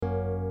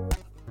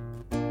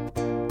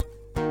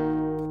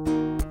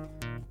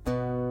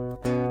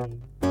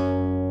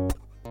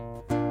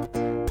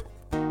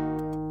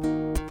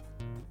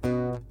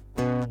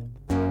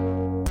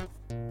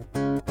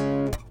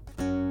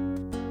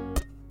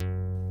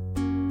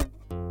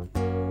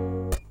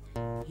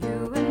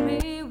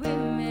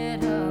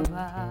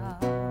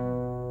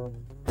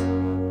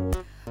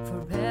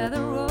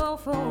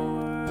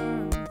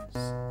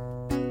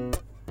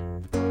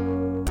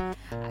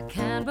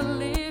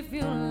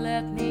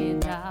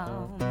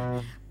down,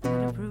 but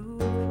a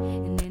proof,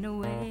 and in a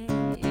way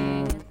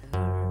it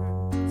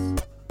hurts.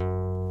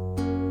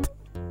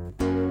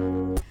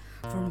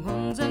 For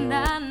months and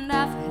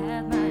I've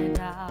had my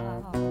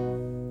doubt,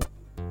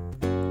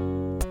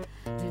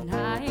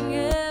 denying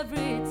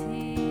every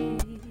tear.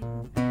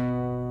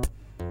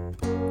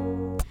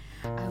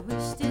 I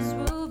wish this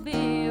would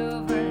be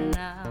over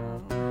now,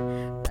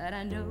 but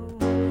I know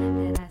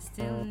that I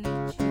still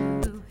need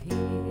you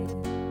here.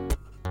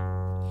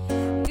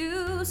 You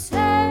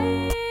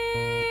say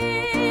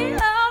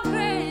I'm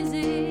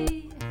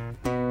crazy,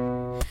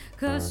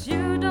 'cause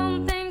you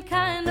don't think I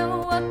know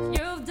what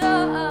you've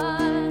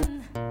done.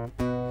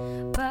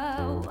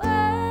 But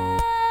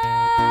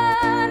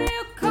when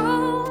you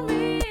call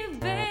me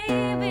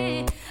baby,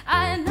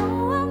 I know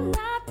I'm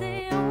not the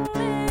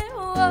only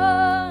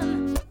one.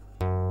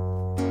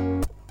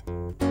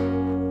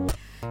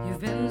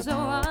 You've been so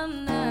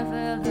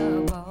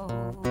unavailable.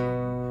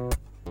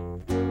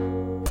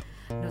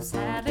 No,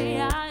 sadly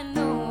I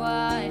know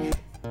why.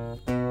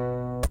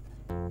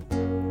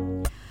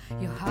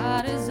 Your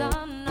heart is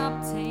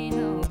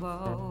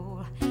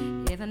unobtainable,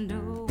 even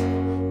though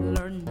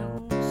Lord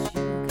knows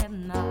you kept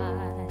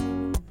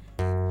mine.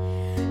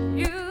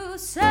 You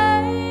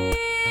say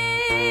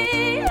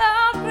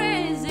I'm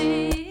crazy,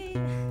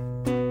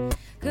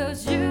 'cause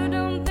you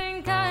don't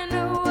think I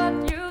know what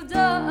you've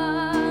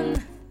done.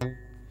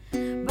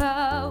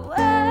 But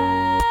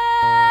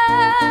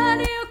when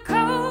you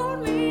call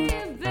me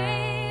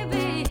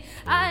baby,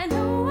 I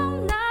know I'm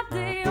not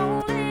the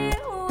only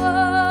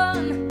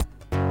one.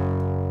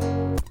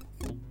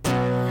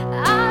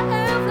 I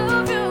have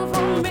loved you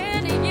for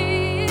many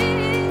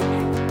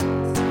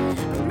years.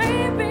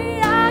 Maybe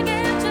I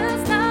can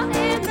just not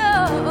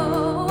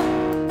enough.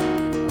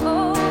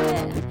 Oh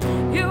yeah,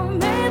 you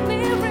made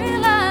me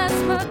realize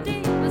my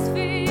deepest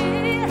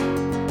fear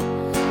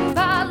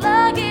by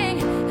lugging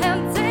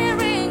and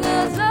tearing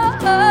us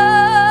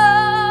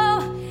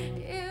apart.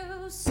 You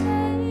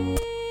say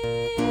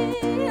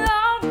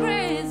I'm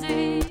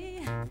crazy,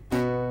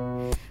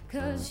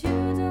 'cause you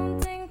don't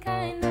think I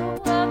know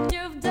what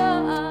you've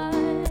done.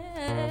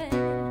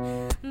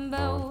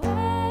 But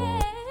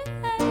when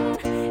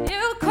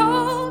you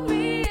call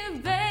me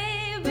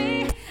baby,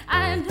 I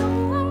know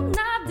I'm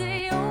not the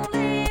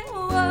only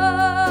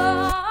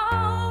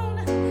one.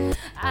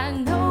 I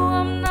know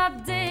I'm not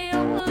the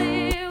only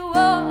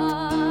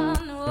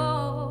one.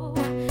 Oh,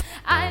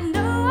 I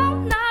know I'm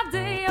not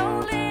the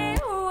only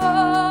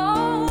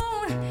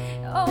one.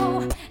 Oh,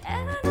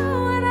 and I know,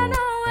 and I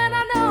know, and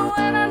I know,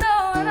 and I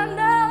know, and I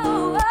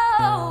know.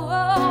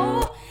 Oh,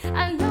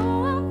 I know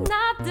I'm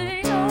not the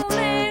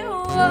only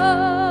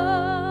one.